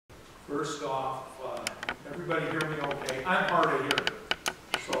First off, everybody hear me okay? I'm hard of hearing,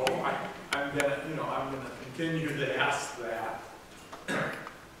 so I'm gonna continue to ask that.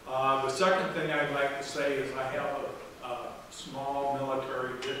 The second thing I'd like to say is I have a small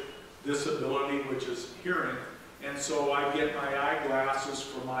military disability, which is hearing, and so I get my eyeglasses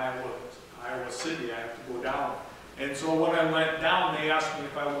from Iowa City. I have to go down, and so when I went down, they asked me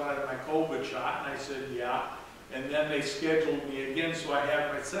if I wanted my COVID shot, and I said yeah. And then they scheduled me again, so I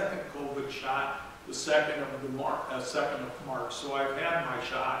had my second COVID shot the 2nd of March. So I've had my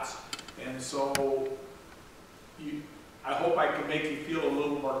shots, and so I hope I can make you feel a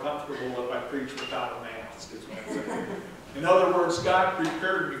little more comfortable if I preach without a mask, is what I'm saying. In other words, God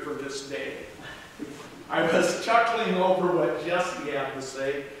prepared me for this day. I was chuckling over what Jesse had to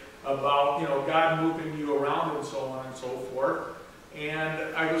say about, God moving you around and so on and so forth.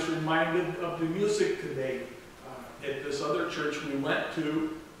 And I was reminded of the music today. At this other church we went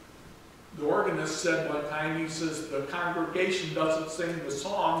to, the organist said one time, he says, the congregation doesn't sing the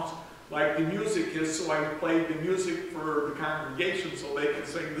songs like the music is, so I played the music for the congregation so they can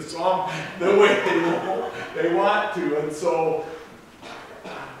sing the song the way they want to. And so,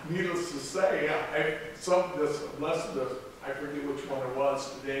 needless to say, I forget which one it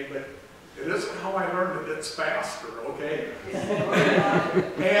was today, but it isn't how I learned it, it's faster, okay?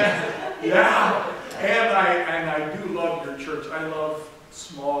 And I do love your church. I love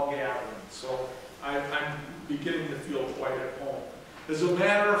small gatherings, so I'm beginning to feel quite at home. As a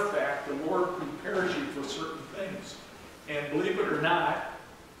matter of fact, the Lord prepares you for certain things. And believe it or not,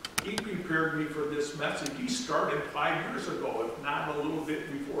 He prepared me for this message. He started 5 years ago, if not a little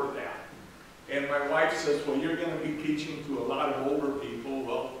bit before that. And my wife says, well, you're going to be teaching to a lot of older people.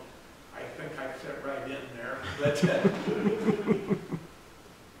 Well, I think I fit right in there. But,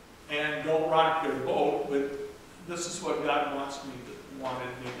 and don't rock your boat, but this is what God wanted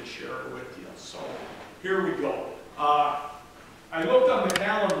me to share with you. So here we go. I looked on the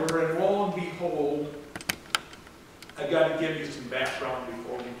calendar, and lo and behold, I got to give you some background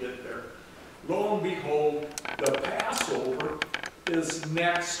before we get there. Lo and behold, the Passover is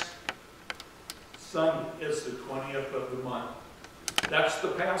next Sunday, is the 20th of the month. That's the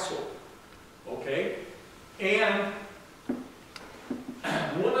Passover, okay? And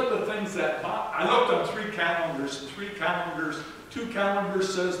one of the things that I looked on 3 calendars, and 2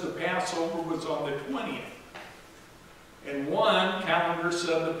 calendars says the Passover was on the 20th. And 1 calendar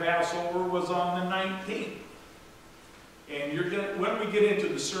said the Passover was on the 19th. And when we get into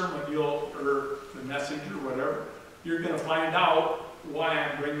the sermon, or the message or whatever, you're going to find out why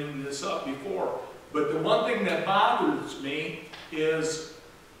I'm bringing this up before. But the one thing that bothers me is,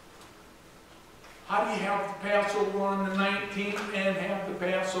 how do you have the Passover on the 19th and have the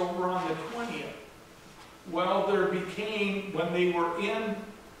Passover on the 20th? Well, when they were in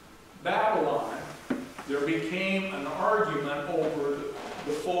Babylon, there became an argument over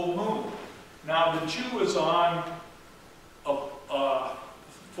the full moon. Now, the Jew is on a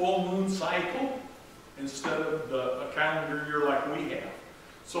full moon cycle instead of a calendar year like we have.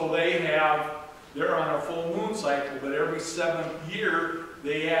 So they're on a full moon cycle, but every 7th year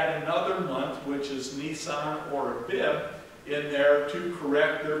they add another month, which is Nisan or Abib, in there to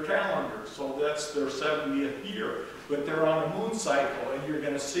correct their calendar. So that's their 70th year. But they're on a moon cycle, and you're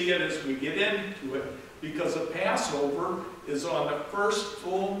going to see it as we get into it, because the Passover is on the first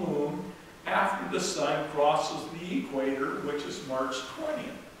full moon after the sun crosses the equator, which is March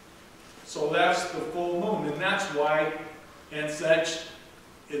 20th. So that's the full moon, and that's why, and such,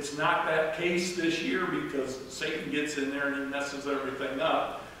 it's not that case this year because Satan gets in there and he messes everything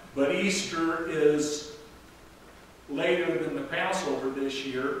up. But Easter is later than the Passover this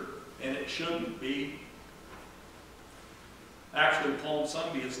year, and it shouldn't be. Actually, Palm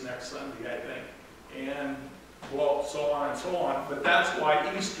Sunday is next Sunday, I think. And, well, so on and so on. But that's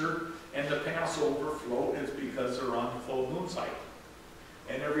why Easter and the Passover float, is because they're on the full moon cycle.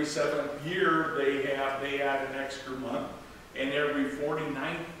 And every 7th year, they add an extra month. And every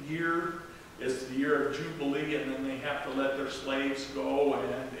 49th year is the year of Jubilee, and then they have to let their slaves go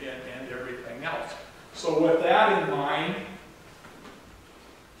and everything else. So with that in mind,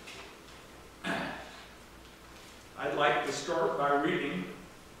 I'd like to start by reading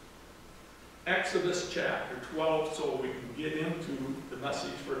Exodus chapter 12 so we can get into the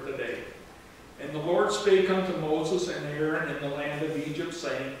message for today. And the Lord spake unto Moses and Aaron in the land of Egypt,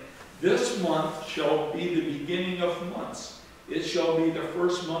 saying, This month shall be the beginning of months. It shall be the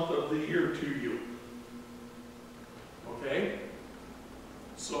first month of the year to you. Okay?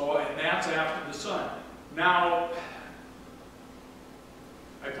 So, and that's after the sun. Now,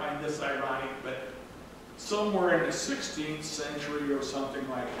 I find this ironic, but somewhere in the 16th century or something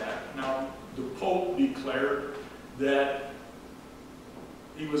like that. Now, the Pope declared that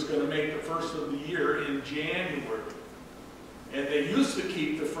he was going to make the first of the year in January. And they used to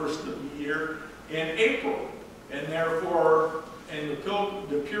keep the first of the year in April. And therefore,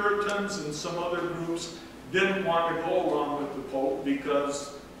 the Puritans and some other groups didn't want to go along with the Pope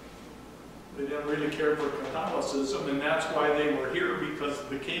because they didn't really care for Catholicism, and that's why they were here, because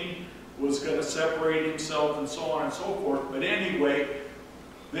the king was going to separate himself and so on and so forth. But anyway,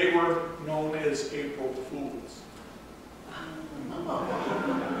 they were known as April Fools.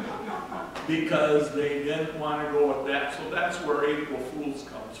 Because they didn't want to go with that. So that's where April Fools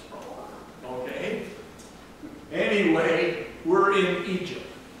comes from. Okay? Anyway, we're in Egypt.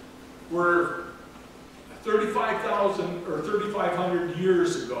 We're 35,000 or 3,500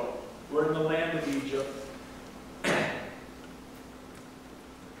 years ago. We're in the land of Egypt.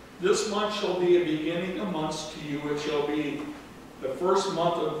 This month shall be a beginning of months to you. It shall be the first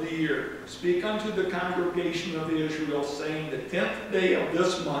month of the year. Speak unto the congregation of Israel, saying, the 10th day of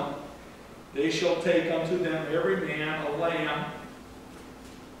this month they shall take unto them every man a lamb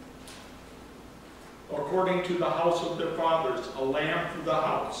according to the house of their fathers, a lamb for the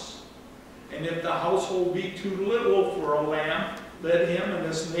house. And if the household be too little for a lamb, let him and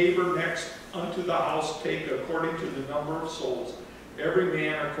his neighbor next unto the house take according to the number of souls. Every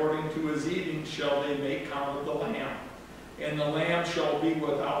man according to his eating shall they make count of the lamb. And the lamb shall be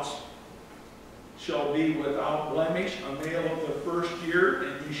without blemish, a male of the first year,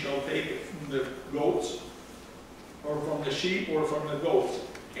 and ye shall take it from the goats, or from the sheep, or from the goats.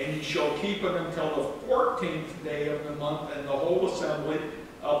 And ye shall keep it until the 14th day of the month, and the whole assembly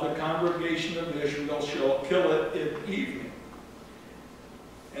of the congregation of Israel shall kill it at evening.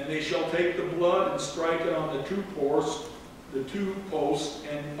 And they shall take the blood and strike it on the two posts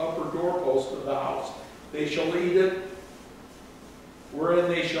and upper doorposts of the house. They shall eat it, wherein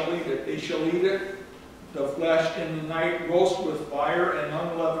they shall eat it. They shall eat it, the flesh in the night, roast with fire and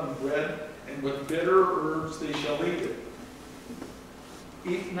unleavened bread, and with bitter herbs they shall eat it.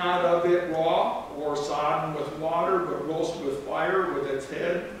 Eat not of it raw, or sodden with water, but roast with fire, with its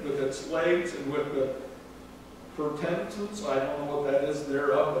head, with its legs, and with the pertentance. I don't know what that is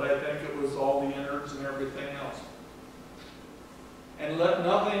thereof, but I think it was all the innards and everything else. And let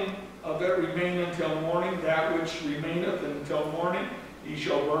nothing of it remain until morning. That which remaineth until morning ye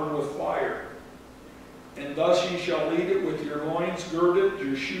shall burn with fire. And thus ye shall eat it with your loins girded,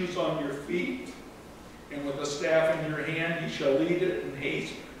 your shoes on your feet, and with a staff in your hand ye shall eat it in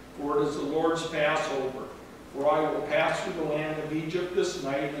haste, for it is the Lord's Passover. For I will pass through the land of Egypt this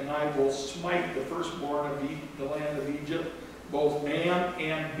night, and I will smite the firstborn of the land of Egypt, both man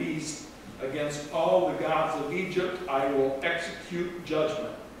and beast. Against all the gods of Egypt I will execute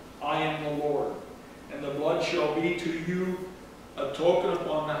judgment. I am the Lord. And the blood shall be to you a token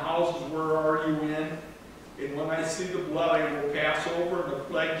upon the houses where are you in. And when I see the blood, I will pass over, and the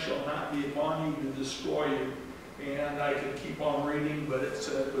plague shall not be upon you to destroy you. And I can keep on reading, but it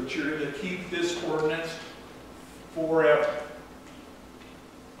says, but you're to keep this ordinance forever.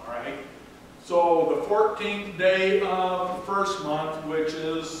 All right? So the 14th day of the first month, which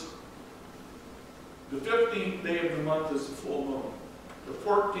is the 15th day of the month, is the full moon. The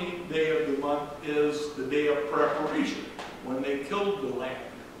 14th day of the month is the day of preparation, when they killed the lamb.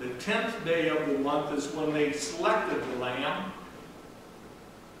 The 10th day of the month is when they selected the lamb,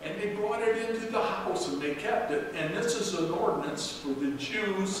 and they brought it into the house, and they kept it. And this is an ordinance for the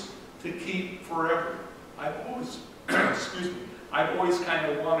Jews to keep forever. I've always, excuse me, I've always kind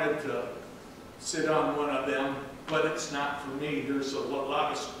of wanted to sit on one of them, but it's not for me. There's a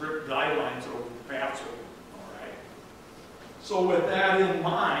lot of strict guidelines over the Passover. All right. So with that in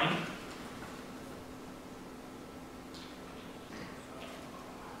mind,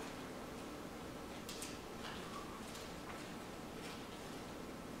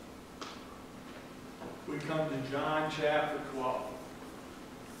 we come to John chapter 12.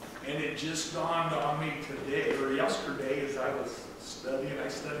 And it just dawned on me today, or yesterday, as I was studying. I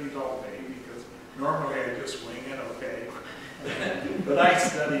studied all day because normally I just wing it, okay? But I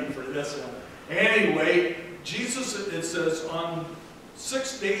studied for this one. Anyway, Jesus, it says, on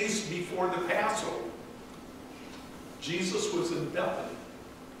 6 days before the Passover, Jesus was in Bethany.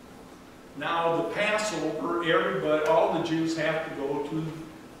 Now, the Passover, everybody, all the Jews have to go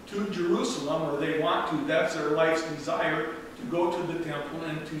to Jerusalem, or they want to. That's their life's desire, to go to the temple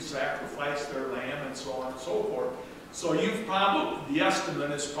and to sacrifice their lamb and so on and so forth. So you've probably, the estimate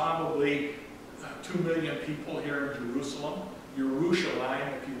is probably 2 million people here in Jerusalem.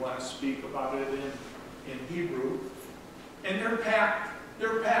 Yerushalayim, if you want to speak about it in Hebrew. And they're packed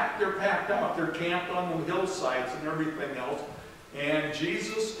They're packed out. They're camped on the hillsides and everything else. And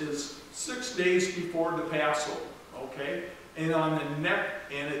Jesus is 6 days before the Passover, okay? And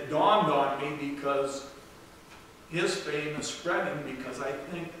it dawned on me because his fame is spreading because I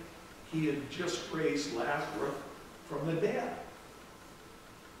think he had just raised Lazarus from the dead.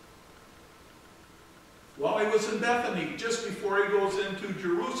 While he was in Bethany, just before he goes into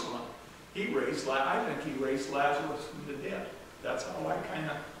Jerusalem, I think he raised Lazarus from the dead. That's how I kind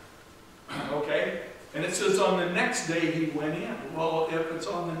of, okay? And it says on the next day he went in. Well, if it's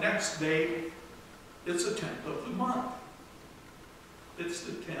on the next day, it's the 10th of the month. It's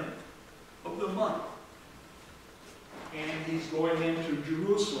the 10th of the month. And he's going into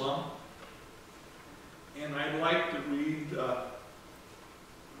Jerusalem. And I'd like to read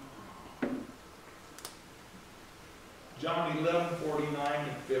John 11:49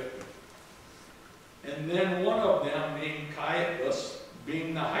 and 50. And then one of them, named Caiaphas,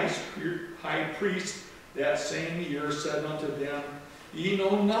 being the high priest that same year, said unto them, Ye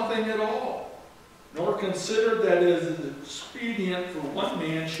know nothing at all, nor consider that it is expedient for one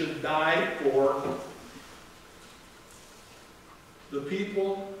man should die for the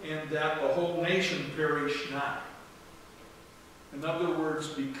people, and that the whole nation perish not. In other words,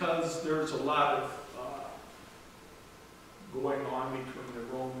 because there's a lot of going on between the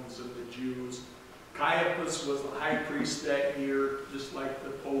Romans and the Jews, Caiaphas was the high priest that year, just like the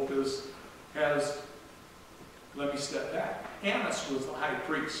Pope let me step back. Annas was the high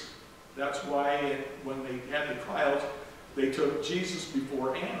priest. That's why when they had the trials, they took Jesus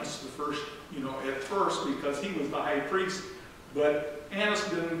before Annas at first because he was the high priest. But Annas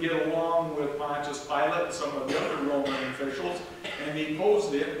didn't get along with Pontius Pilate and some of the other Roman officials, and they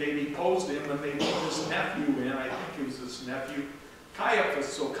deposed him when they put his nephew in. I think it was his nephew, Caiaphas.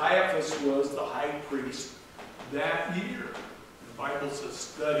 So Caiaphas was the high priest that year. The Bible says,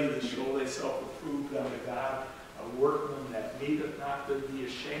 study to show thyself approved unto God, a workman that needeth not to be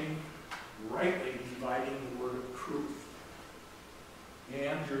ashamed, rightly dividing the word of truth.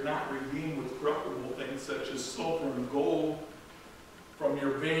 And you're not redeemed with corruptible things such as silver and gold from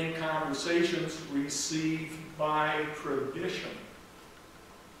your vain conversations received by tradition.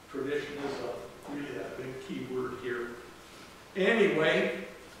 Tradition is really a big key word here. Anyway,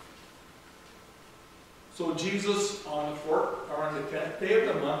 so Jesus on the 10th day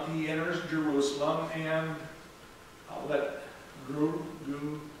of the month, he enters Jerusalem, and I'll let Drew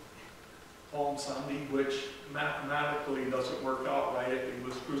do Palm Sunday, which mathematically doesn't work out right if he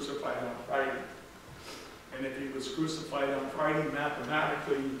was crucified on Friday. And if he was crucified on Friday,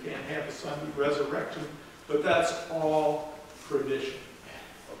 mathematically you can't have a Sunday resurrection, but that's all tradition,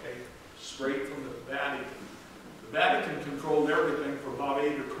 okay? Straight from the Vatican. The Vatican controlled everything for about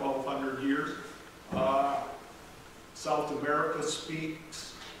 800 or 1,200 years. South America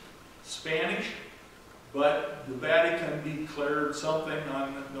speaks Spanish, but the Vatican declared something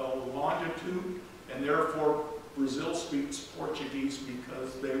on the longitude, and therefore Brazil speaks Portuguese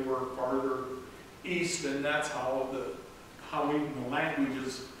because they were farther east, and that's how even the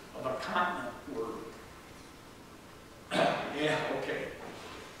languages of a continent were. Yeah, okay.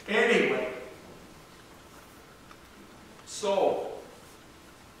 Anyway, so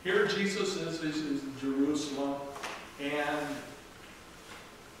here Jesus is in Jerusalem, and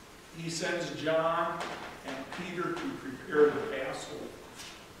he sends John and Peter to prepare the Passover.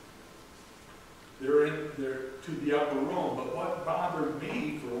 They're to the upper room, but what bothered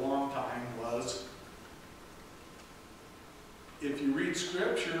me for a long time was, if you read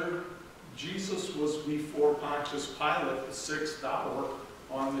Scripture, Jesus was before Pontius Pilate the 6th hour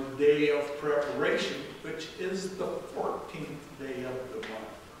on the day of preparation, which is the 14th day of the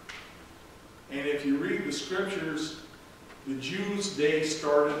month. And if you read the Scriptures, the Jews' day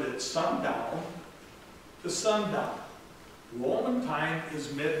started at sundown to sundown. Roman time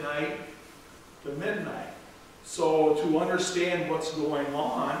is midnight to midnight. So to understand what's going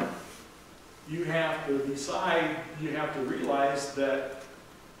on, you have to realize that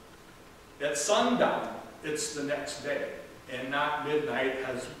at sundown, it's the next day, and not midnight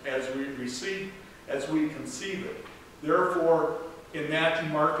as we conceive it. Therefore, in Matthew,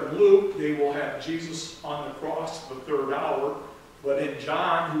 Mark, and Luke, they will have Jesus on the cross the 3rd hour, but in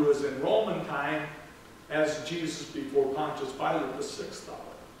John, who is in Roman time, as Jesus before Pontius Pilate the 6th hour.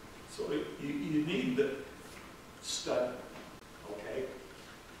 So you need to study, okay?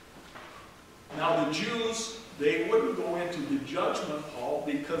 Now the Jews, they wouldn't go into the judgment hall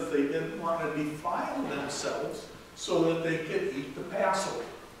because they didn't want to defile themselves so that they could eat the Passover.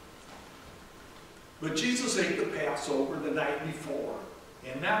 But Jesus ate the Passover the night before,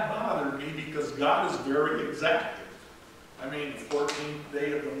 and that bothered me because God is very exacting. I mean, the 14th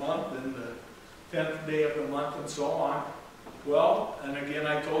day of the month and the 10th day of the month and so on. Well, and again,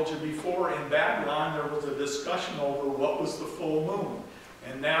 I told you before, in Babylon, there was a discussion over what was the full moon.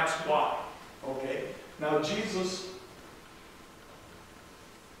 And that's why. Okay? Now, Jesus,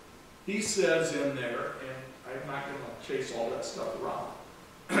 he says in there, and I'm not going to chase all that stuff around.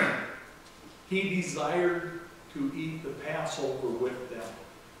 He desired to eat the Passover with them.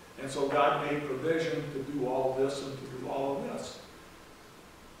 And so God made provision to do all this and to do all of this.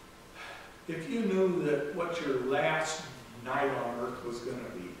 If you knew that what your last night on earth was going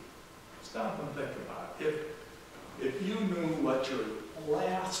to be, stop and think about it. If you knew what your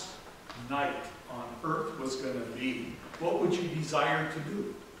last night on earth was going to be, what would you desire to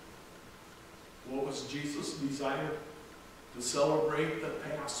do? What was Jesus' desire? To celebrate the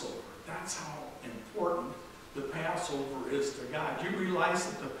Passover. That's how important the Passover is to God. You realize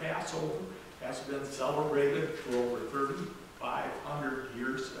that the Passover has been celebrated for over 3,500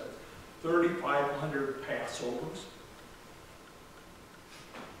 years. 3,500 Passovers.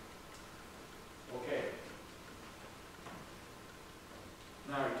 Okay.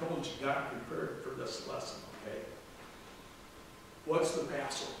 Now I told you got prepared for this lesson, okay? What's the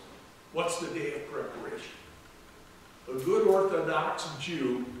Passover? What's the day of preparation? A good Orthodox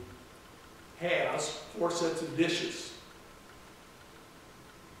Jew has 4 sets of dishes.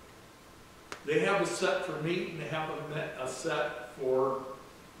 They have a set for meat and they have a set for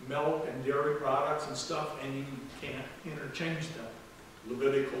milk and dairy products and stuff, and you can't interchange them.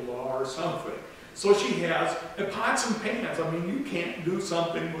 Levitical law or something. So she has pots and pans. I mean, you can't do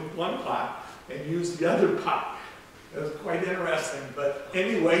something with one pot and use the other pot. It's quite interesting. But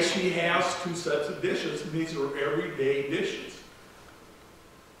anyway, she has 2 sets of dishes, and these are everyday dishes.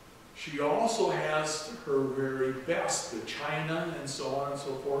 She also has her very best, the china and so on and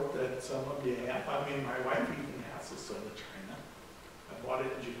so forth that some of you have. I mean, my wife even has a set of china. I bought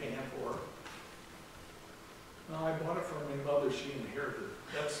it in Japan for her. No, I bought it from my mother. She inherited it.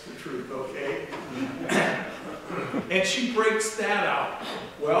 That's the truth, okay? And she breaks that out.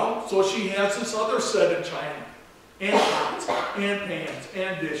 Well, so she has this other set of china, and pots, and pans,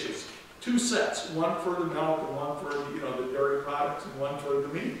 and dishes. 2 sets, one for the milk and one for the dairy products and one for the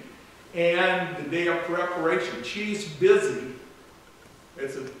meat. And the day of preparation, she's busy.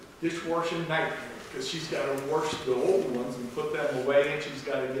 It's a dishwashing nightmare because she's got to wash the old ones and put them away, and she's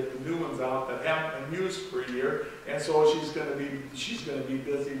got to get the new ones out that haven't been used for a year. And so she's going to be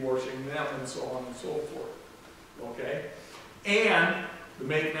busy washing them and so on and so forth. Okay, and to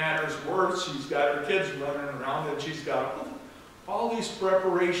make matters worse, she's got her kids running around, and she's got all these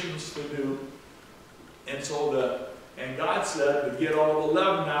preparations to do. And so and God said to get all the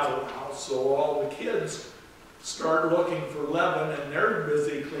leaven out of the house, so all the kids start looking for leaven, and they're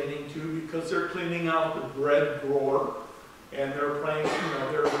busy cleaning too, because they're cleaning out the bread drawer, and they're playing,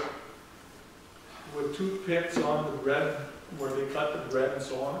 they're with toothpicks on the bread where they cut the bread and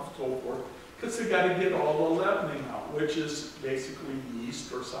so on and so forth, because they got to get all the leavening out, which is basically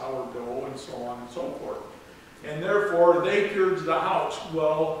yeast or sourdough and so on and so forth. And therefore, they purge the house.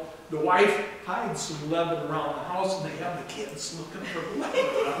 Well, the wife hides some leaven around the house, and they have the kids looking for the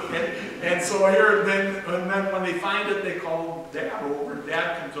leaven. And so here, then when they find it, they call Dad over.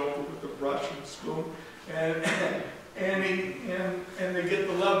 Dad comes over with the brush and spoon, and they get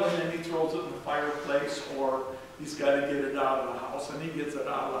the leaven, and he throws it in the fireplace, or he's got to get it out of the house, and he gets it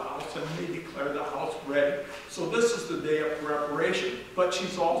out of the house, and they declare the house ready. So this is the day of preparation. But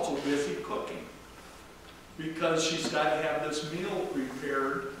she's also busy cooking, because she's got to have this meal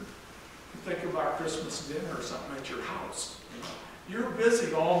prepared. Think about Christmas dinner or something at your house. You're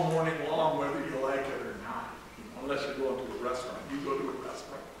busy all morning long, whether you like it or not. Unless you're going to a restaurant. You go to a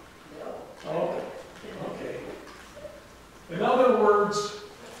restaurant. No. Okay. In other words,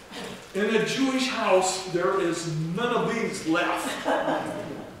 in a Jewish house, there is none of these left.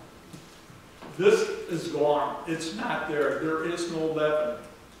 This is gone. It's not there. There is no leaven.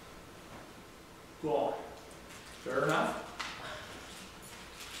 Gone. Fair enough?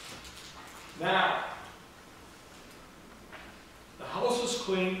 Now, the house is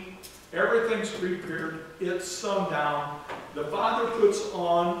clean, everything's prepared, it's sundown. The father puts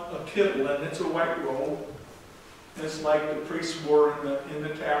on a kittle, and it's a white robe. It's like the priests wore in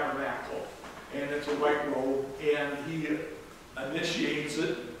the tabernacle, and it's a white robe, and he initiates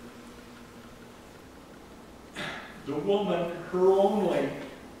it. The woman, her only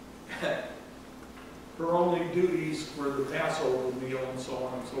duties were the Passover meal and so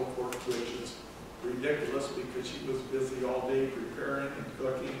on and so forth, which is ridiculous because she was busy all day preparing and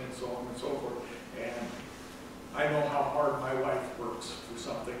cooking and so on and so forth. And I know how hard my wife works for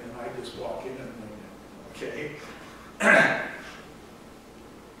something, and I just walk in and wing it. Okay?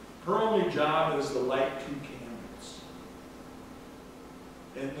 Her only job is to light 2 candles.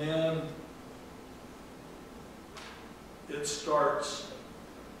 And then it starts.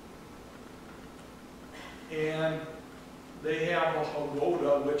 And they have a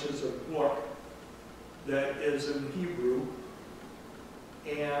Haggadah, which is a book that is in Hebrew,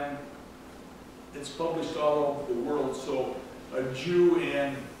 and it's published all over the world, so a Jew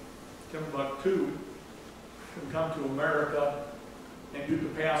in Timbuktu can come to America and do the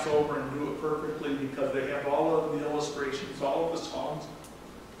Passover and do it perfectly because they have all of the illustrations, all of the songs,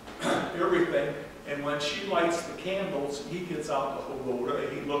 everything. And when she lights the candles, he gets out the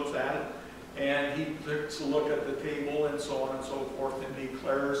Haggadah, he looks at it, and he takes a look at the table and so on and so forth and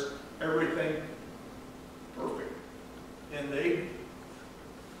declares everything perfect. And they,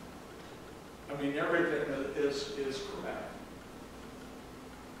 I mean, everything is correct.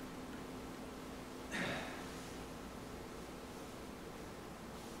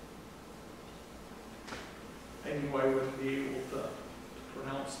 Anyway, I wouldn't be able to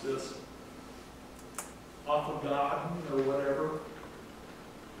pronounce this off of God or whatever.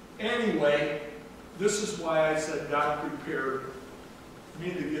 Anyway, this is why I said God prepared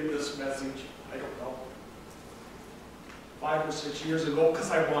me to give this message, I don't know, 5 or 6 years ago,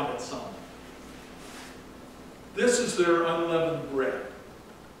 because I wanted some. This is their unleavened bread.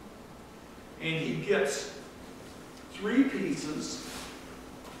 And he gets 3 pieces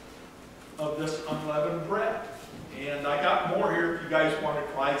of this unleavened bread. And I got more here if you guys want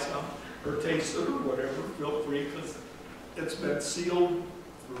to try some or taste it or whatever, feel free, because it's been sealed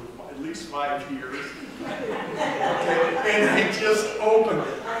for at least 5 years. Okay, and I just opened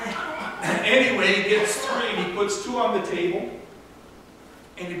it. Anyway, he gets 3 and he puts 2 on the table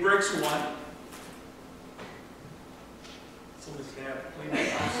and he breaks 1. Somebody's going to have to clean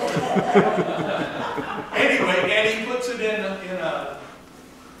it up. Anyway, and he puts it in a,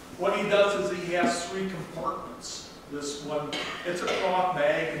 what he does is he has 3 compartments. This one, it's a cloth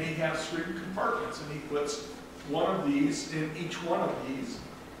bag, and he has 3 compartments, and he puts one of these in each one of these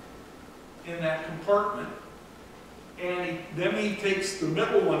in that compartment. And then he takes the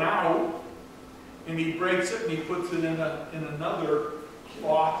middle one out, and he breaks it, and he puts it in another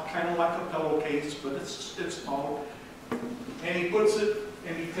cloth, kind of like a pillowcase, but it's small. And he puts it,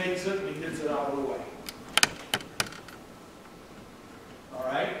 and he takes it, and he gets it out of the way. All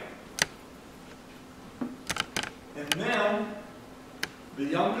right? And then the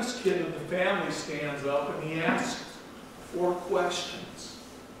youngest kid of the family stands up and he asks 4 questions.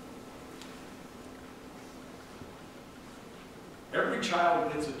 Every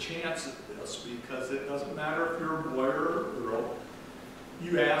child gets a chance at this because it doesn't matter if you're a boy or a girl.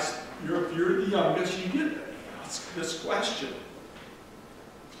 You ask, if you're the youngest, you get to ask this question.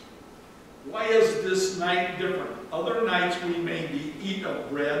 Why is this night different? Other nights we may eat of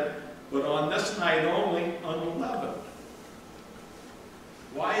bread, but on this night only, unleavened.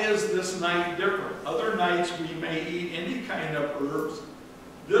 Why is this night different? Other nights we may eat any kind of herbs.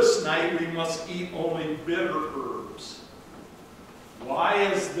 This night we must eat only bitter herbs. Why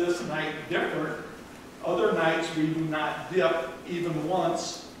is this night different? Other nights we do not dip even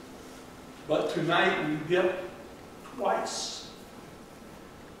once, but tonight we dip twice.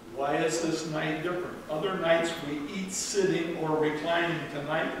 Why is this night different? Other nights we eat sitting or reclining.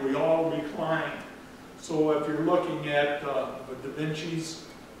 Tonight we all recline. So if you're looking at Da Vinci's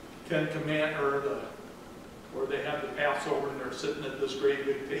 10 Commandments, where they have the Passover and they're sitting at this great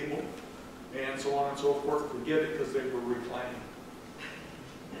big table, and so on and so forth, forget it because they were reclining.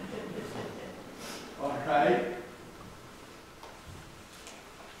 All right?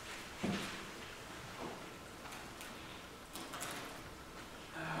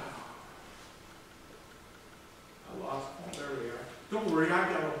 Don't worry, I've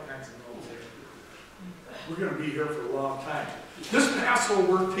got all kinds of notes here. We're going to be here for a long time. This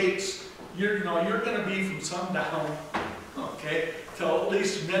Passover takes, you're going to be from sundown, okay, till at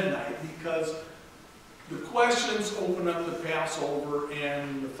least midnight, because the questions open up the Passover,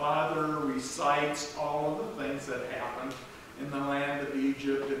 and the Father recites all of the things that happened in the land of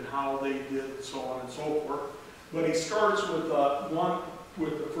Egypt and how they did, and so on and so forth. But he starts with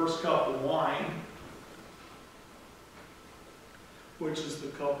the first cup of wine, which is the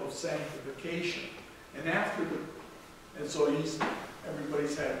cup of sanctification. And so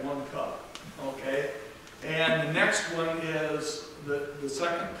everybody's had 1 cup, okay? And the next one is the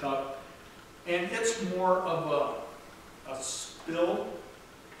second cup, and it's more of a spill.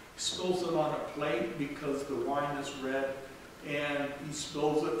 He spills it on a plate because the wine is red, and he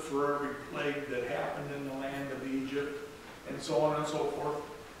spills it for every plague that happened in the land of Egypt, and so on and so forth.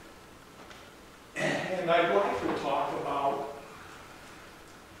 And I'd like to talk about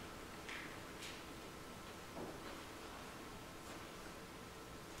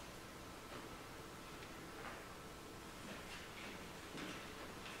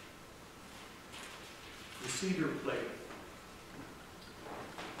cedar plate.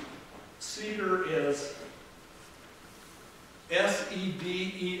 Cedar is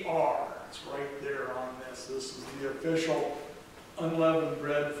S-E-D-E-R. It's right there on this. This is the official unleavened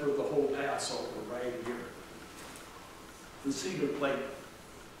bread for the whole Passover right here. The cedar plate.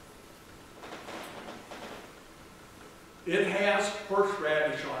 It has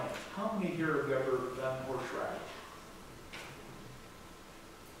horseradish on it. How many here have ever done horseradish?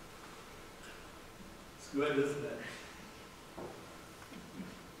 It's good, isn't it?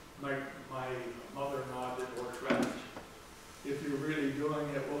 My mother-in-law did horseradish. If you're really doing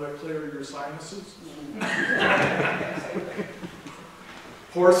it, will it clear your sinuses?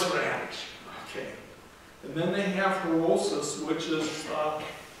 Horseradish. Okay. And then they have herosis, which is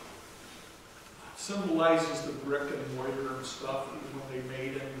symbolizes the brick and mortar and stuff when they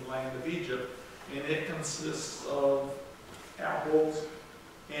made in the land of Egypt. And it consists of apples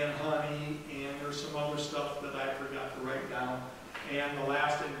and honey, and there's some other stuff that I forgot to write down. And the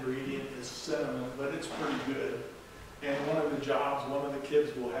last ingredient is cinnamon, but it's pretty good. And one of the jobs one of the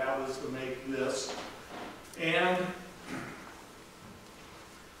kids will have is to make this. And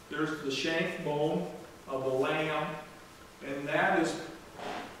there's the shank bone of a lamb, and that is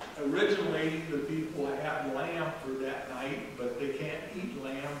originally the people had lamb for that night, but they can't eat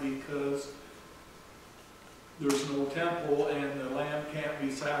lamb because there's no temple and the lamb can't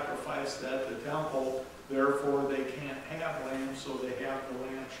be sacrificed at the temple. Therefore, they can't have lamb, so they have the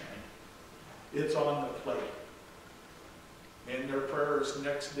lamb shank. It's on the plate. And their prayer is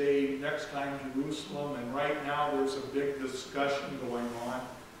next time Jerusalem, and right now there's a big discussion going on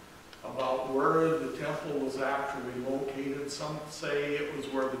about where the temple was actually located. Some say it was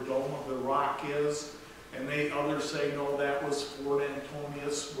where the Dome of the Rock is, and others say no, that was Fort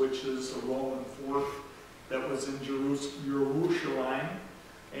Antonius, which is a Roman fort that was in Jerusalem,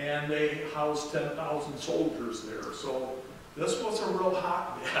 and they housed 10,000 soldiers there. So this was a real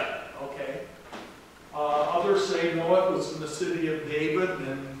hotbed, okay? Others say, no, it was in the city of David,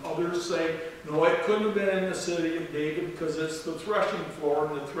 and others say, no, it couldn't have been in the city of David because it's the threshing floor,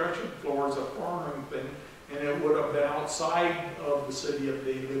 and the threshing floor is a farming thing, and it would have been outside of the city of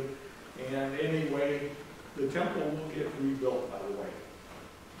David. And anyway, the temple will get rebuilt, by the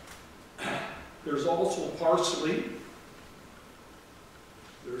way. There's also parsley.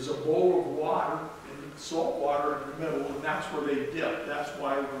 There's a bowl of water, and salt water in the middle, and that's where they dip. That's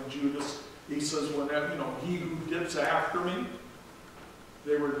why when Judas, he says, whenever, he who dips after me,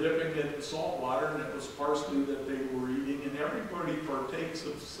 they were dipping it in salt water, and it was parsley that they were eating, and everybody partakes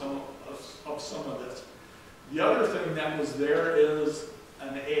of some of this. The other thing that was there is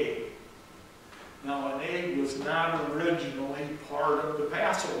an egg. Now, an egg was not originally part of the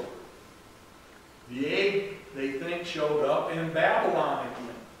Passover. The egg, they think, showed up in Babylon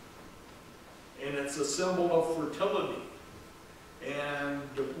again, and it's a symbol of fertility. And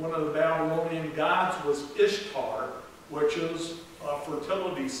one of the Babylonian gods was Ishtar, which is a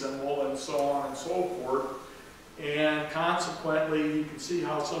fertility symbol, and so on and so forth. And consequently, you can see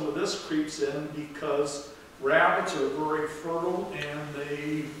how some of this creeps in because rabbits are very fertile and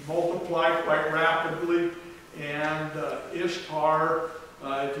they multiply quite rapidly. And Ishtar,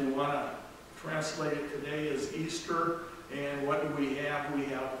 if you want to translate it today, is Easter. And what do we have? We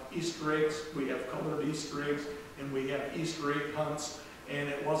have Easter eggs, we have colored Easter eggs, and we have Easter egg hunts. And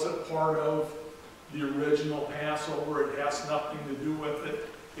it wasn't part of the original Passover. It has nothing to do with it.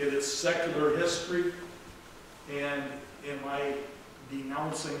 It is secular history. And am I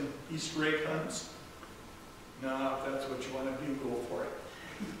denouncing Easter egg hunts? No, if that's what you want to do, go for it.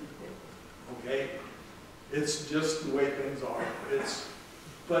 Okay? It's just the way things are.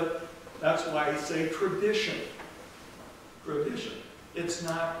 But that's why I say tradition. Tradition. It's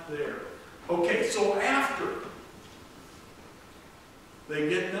not there. Okay, so after they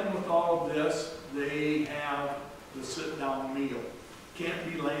get done with all of this, they have the sit-down meal.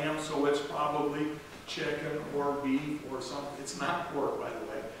 Can't be lamb, so it's probably chicken or beef or something. It's not pork, by the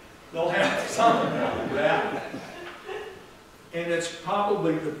way. They'll have something like that. And it's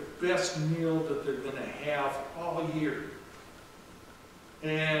probably the best meal that they're going to have all year.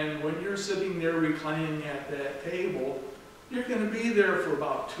 And when you're sitting there reclining at that table, you're going to be there for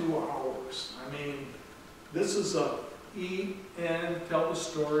about 2 hours. I mean, this is a eat and tell the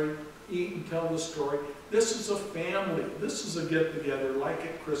story, eat and tell the story. This is a family. This is a get-together like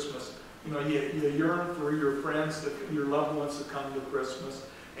at Christmas. You yearn for your friends, your loved ones to come to Christmas,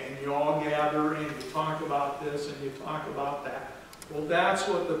 and you all gather and you talk about this and you talk about that. Well, that's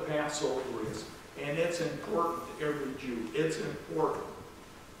what the Passover is. And it's important to every Jew. It's important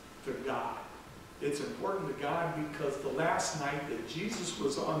to God. It's important to God because the last night that Jesus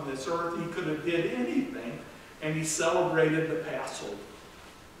was on this earth, he could have did anything, and he celebrated the Passover.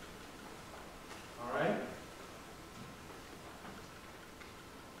 All right?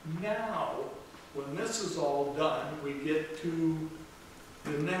 Now, when this is all done, we get to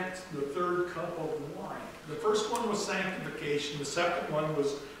the third cup of wine. The first one was sanctification. The second one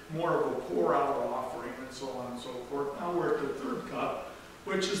was more of a pour-out offering and so on and so forth. Now we're at the third cup,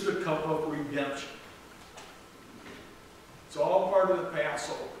 which is the cup of redemption. It's all part of the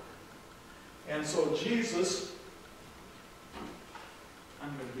Passover. And so Jesus,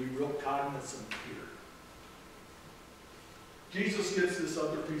 I'm going to be real cognizant here. Jesus gets this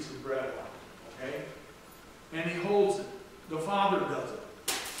other piece of bread out, okay? And he holds it. The Father does it.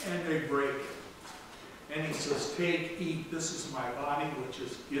 And they break it. And he says, take, eat, this is my body which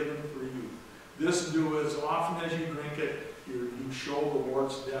is given for you. This do as often as you drink it, you show the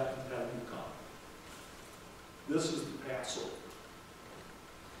Lord's death until you come. This is the Passover.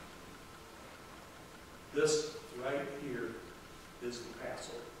 This right here is the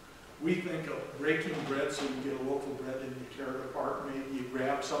Passover. We think of breaking bread, so you get a loaf of bread and you tear it apart. Maybe you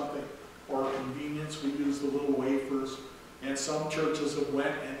grab something for convenience. We use the little wafers. And some churches have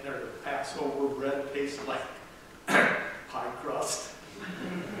went and their Passover bread tastes like pie crust.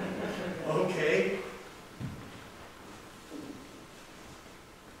 Okay?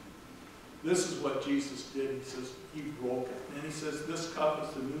 This is what Jesus did. He says, he broke it. And he says, this cup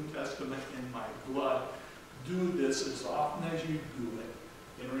is the New Testament in my blood. Do this as often as you do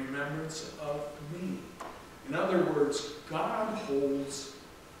it in remembrance of me. In other words, God holds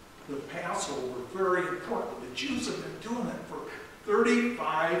the Passover very important. The Jews have been doing it for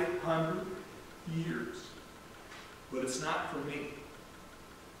 3,500 years. But it's not for me.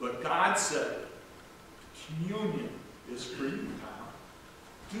 But God said, communion is for you now.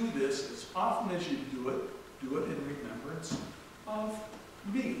 Do this as often as you do it in remembrance of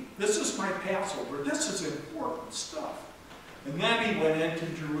me. This is my Passover. This is important stuff. And then he went into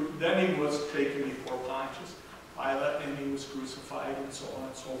Jerusalem. Then he was taken before Pontius Pilate, and he was crucified, and so on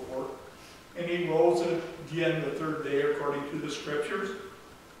and so forth. And he rose again the third day according to the Scriptures.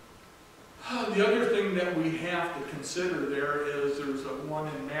 The other thing that we have to consider there is there's a one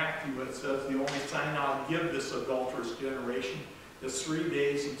in Matthew that says the only sign I'll give this adulterous generation is 3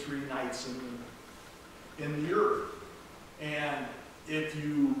 days and 3 nights in the earth. And if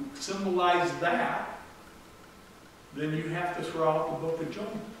you symbolize that, then you have to throw out the book of Jonah.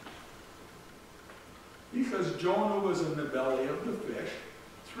 Because Jonah was in the belly of the fish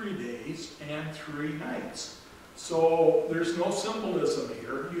 3 days and 3 nights. So there's no symbolism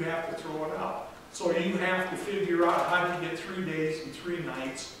here. You have to throw it out. So you have to figure out how to get 3 days and 3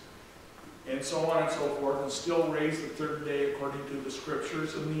 nights and so on and so forth and still raise the third day according to the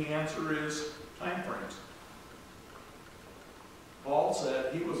Scriptures. And the answer is time frames. Paul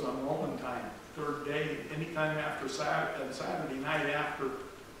said he was on Roman time, third day, anytime after Saturday night after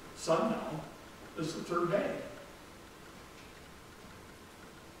sundown is the third day.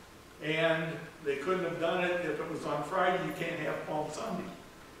 And they couldn't have done it if it was on Friday. You can't have Palm Sunday.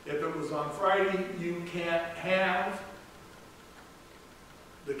 If it was on Friday, you can't have,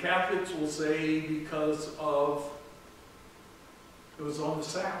 the Catholics will say because of, it was on the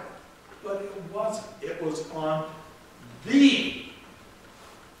Sabbath. But it wasn't. It was on the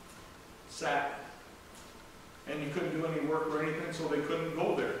Sabbath. And you couldn't do any work or anything, so they couldn't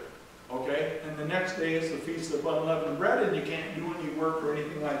go there. Okay? And the next day is the Feast of Unleavened Bread, and you can't do any work or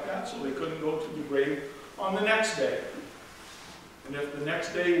anything like that, so they couldn't go to the grave on the next day. And if the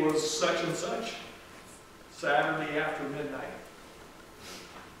next day was such and such, Saturday after midnight.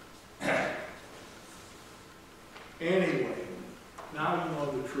 Anyway, now you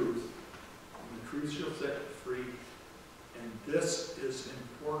know the truth. And the truth shall set you free. And this is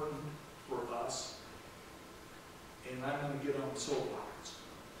important for us. And I'm going to get on the soapbox.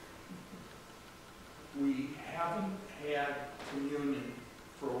 We haven't had communion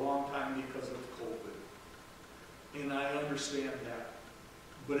for a long time because of COVID. And I understand that.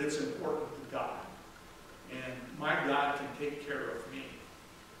 But it's important to God. And my God can take care of me.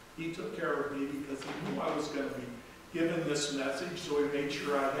 He took care of me because he knew I was going to be given this message, so he made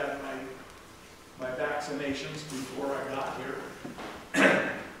sure I had my vaccinations before I got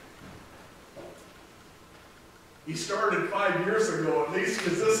here. He started 5 years ago at least,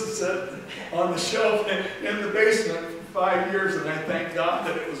 because this is set on the shelf in the basement for 5 years, and I thank God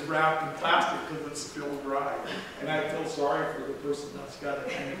that it was wrapped in plastic because it's still dry. And I feel sorry for the person that's got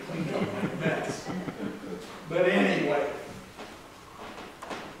to kind of clean up my mess. But anyway,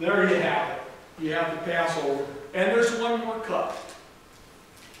 there you have it. You have the Passover. And there's one more cup.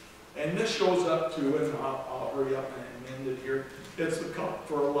 And this shows up too, and I'll hurry up and end it here. It's the cup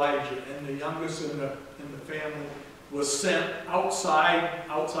for Elijah, and the youngest in the family was sent outside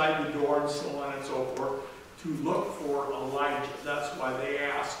the door and so on and so forth to look for Elijah. That's why they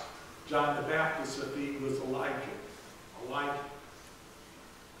asked John the Baptist if he was Elijah. Elijah.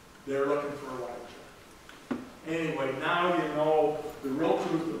 They're looking for Elijah. Anyway, now you know the real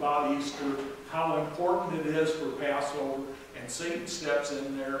truth about Easter, how important it is for Passover, and Satan steps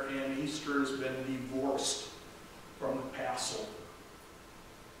in there, and Easter has been divorced from the Passover.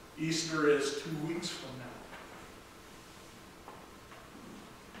 Easter is 2 weeks from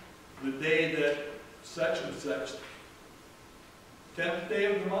now. The day that such and such, 10th day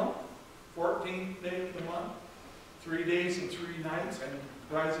of the month, 14th day of the month, 3 days and 3 nights, and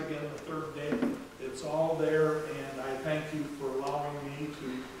rise again the 3rd day. It's all there, and I thank you for allowing me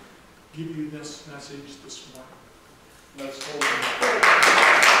to give you this message this morning. Let's hold in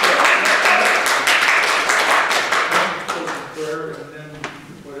prayer, and then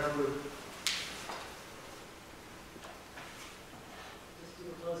whatever. Just do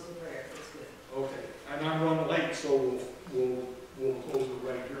a closing prayer. That's good. Okay, and I'm running late, so we'll close it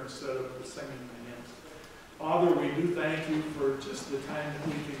right here instead of singing the hymns. Father, we do thank you for just the time that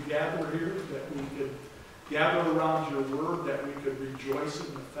we could gather here, that we could gather around your word, that we could rejoice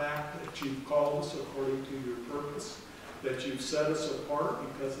in the fact that you've called us according to your purpose, that you've set us apart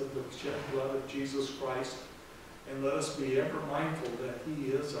because of the shed blood of Jesus Christ. And let us be ever mindful that he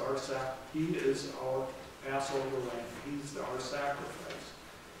is our Passover lamb. He's our sacrifice.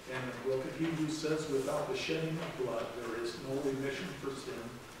 And the book of Hebrews says, without the shedding of blood, there is no remission for sin.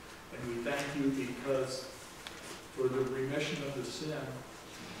 And we thank you because for the remission of the sin,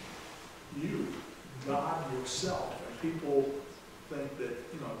 you, God yourself, and people think that,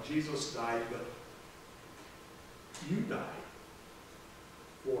 Jesus died, but you died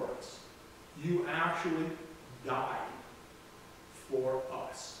for us. You actually died for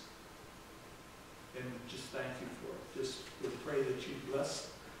us. And just thank you for it. Just we pray that you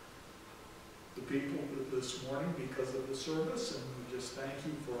bless the people this morning because of the service, and we just thank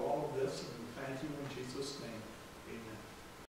you for all of this, and we thank you in Jesus' name.